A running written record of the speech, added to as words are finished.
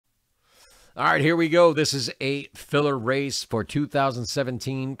All right, here we go. This is a filler race for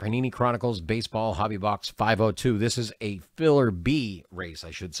 2017 Panini Chronicles Baseball Hobby Box 502. This is a filler B race,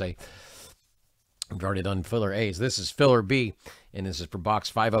 I should say. We've already done filler A's. This is filler B, and this is for box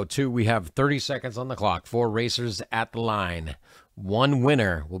 502. We have 30 seconds on the clock. 4 racers at the line. 1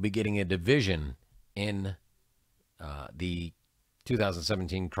 winner will be getting a division in the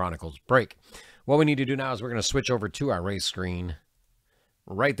 2017 Chronicles break. What we need to do now is we're going to switch over to our race screen.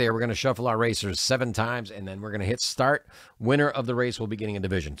 Right there, we're going to shuffle our racers 7 times, and then we're going to hit start. Winner of the race will be getting a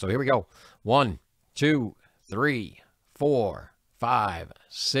division. So here we go. 1, 2, 3, 4, 5,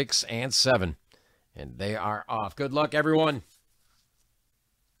 6, and 7. And they are off. Good luck, everyone.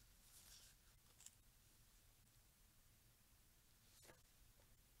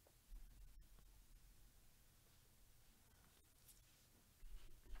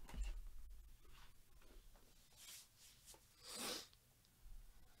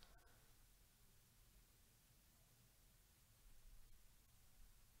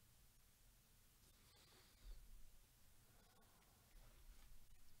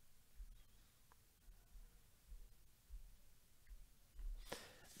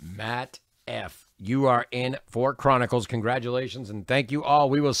 Matt F., you are in for Chronicles. Congratulations, and thank you all.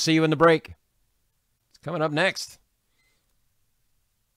 We will see you in the break. It's coming up next.